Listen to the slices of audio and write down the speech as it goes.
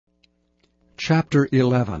Chapter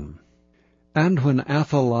 11. And when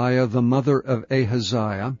Athaliah the mother of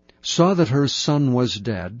Ahaziah saw that her son was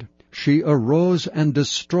dead, she arose and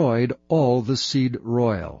destroyed all the seed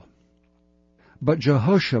royal. But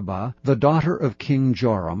Jehosheba, the daughter of King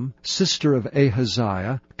Joram, sister of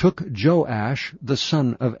Ahaziah, took Joash the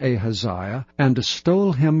son of Ahaziah, and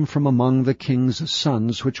stole him from among the king's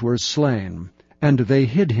sons which were slain. And they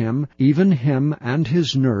hid him, even him and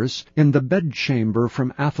his nurse, in the bedchamber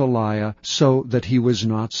from Athaliah, so that he was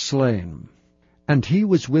not slain. And he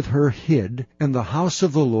was with her hid in the house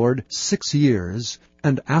of the Lord 6 years,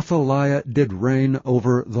 and Athaliah did reign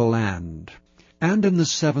over the land. And in the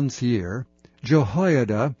 7th year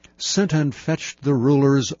Jehoiada sent and fetched the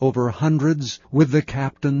rulers over hundreds with the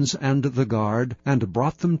captains and the guard, and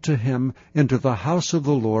brought them to him into the house of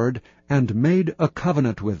the Lord, and made a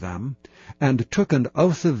covenant with them, and took an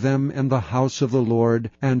oath of them in the house of the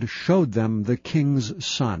Lord, and showed them the king's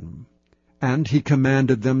son. And he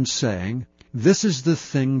commanded them, saying, This is the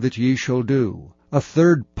thing that ye shall do. A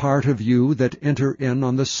third part of you that enter in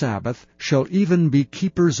on the Sabbath shall even be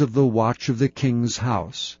keepers of the watch of the king's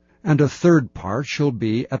house. And a third part shall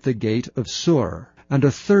be at the gate of Sur, and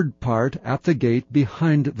a third part at the gate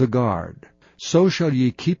behind the guard. So shall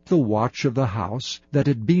ye keep the watch of the house, that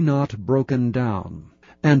it be not broken down.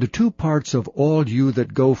 And 2 parts of all you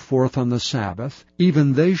that go forth on the Sabbath,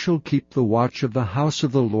 even they shall keep the watch of the house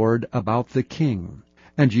of the Lord about the king.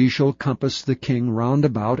 And ye shall compass the king round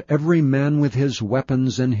about, every man with his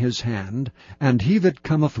weapons in his hand, and he that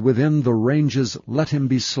cometh within the ranges let him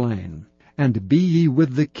be slain. And be ye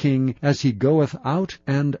with the king as he goeth out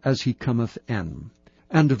and as he cometh in.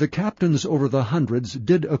 And the captains over the hundreds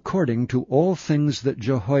did according to all things that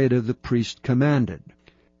Jehoiada the priest commanded.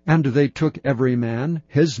 And they took every man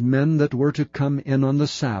his men that were to come in on the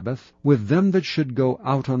Sabbath, with them that should go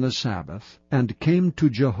out on the Sabbath, and came to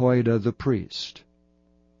Jehoiada the priest.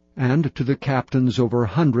 And to the captains over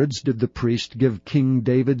hundreds did the priest give King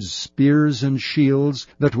David's spears and shields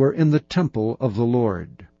that were in the temple of the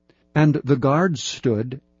Lord. And the guards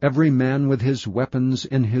stood, every man with his weapons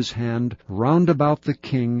in his hand, round about the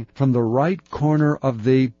king, from the right corner of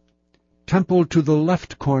the temple to the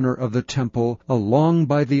left corner of the temple, along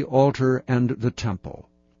by the altar and the temple.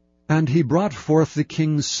 And he brought forth the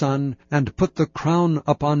king's son, and put the crown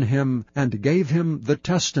upon him, and gave him the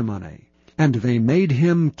testimony. And they made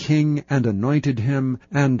him king, and anointed him,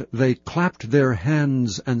 and they clapped their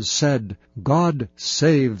hands, and said, God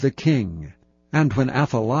save the king. And when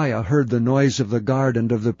Athaliah heard the noise of the guard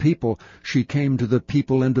and of the people, she came to the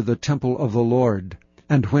people into the temple of the Lord.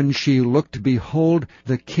 And when she looked, behold,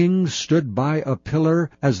 the king stood by a pillar,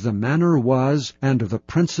 as the manner was, and the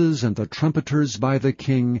princes and the trumpeters by the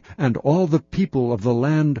king, and all the people of the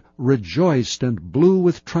land rejoiced and blew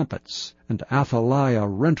with trumpets. And Athaliah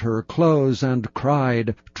rent her clothes, and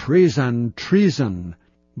cried, Treason, treason!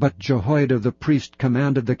 But Jehoiada the priest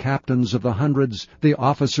commanded the captains of the hundreds, the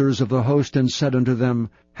officers of the host, and said unto them,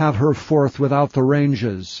 Have her forth without the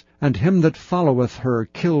ranges, and him that followeth her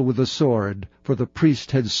kill with the sword. For the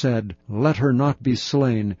priest had said, Let her not be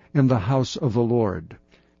slain in the house of the Lord.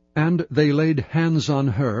 And they laid hands on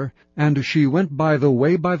her, and she went by the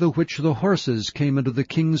way by the which the horses came into the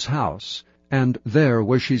king's house, and there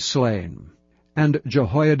was she slain. And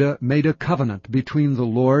Jehoiada made a covenant between the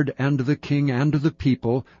Lord and the king and the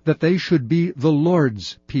people, that they should be the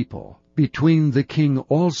Lord's people, between the king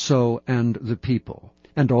also and the people.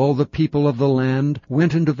 And all the people of the land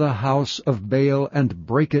went into the house of Baal, and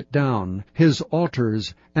brake it down. His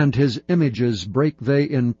altars and his images brake they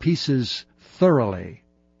in pieces thoroughly,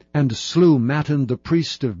 and slew Mattan the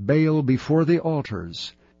priest of Baal before the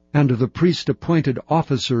altars. And the priest appointed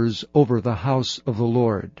officers over the house of the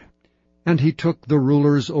Lord. And he took the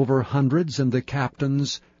rulers over hundreds, and the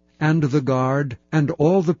captains, and the guard, and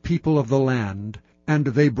all the people of the land, and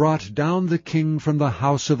they brought down the king from the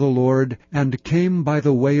house of the Lord, and came by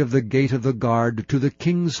the way of the gate of the guard to the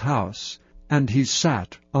king's house, and he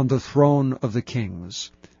sat on the throne of the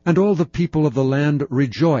kings. And all the people of the land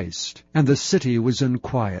rejoiced, and the city was in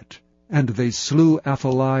quiet. And they slew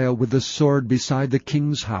Athaliah with the sword beside the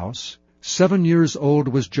king's house. 7 years old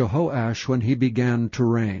was Jehoash when he began to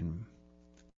reign.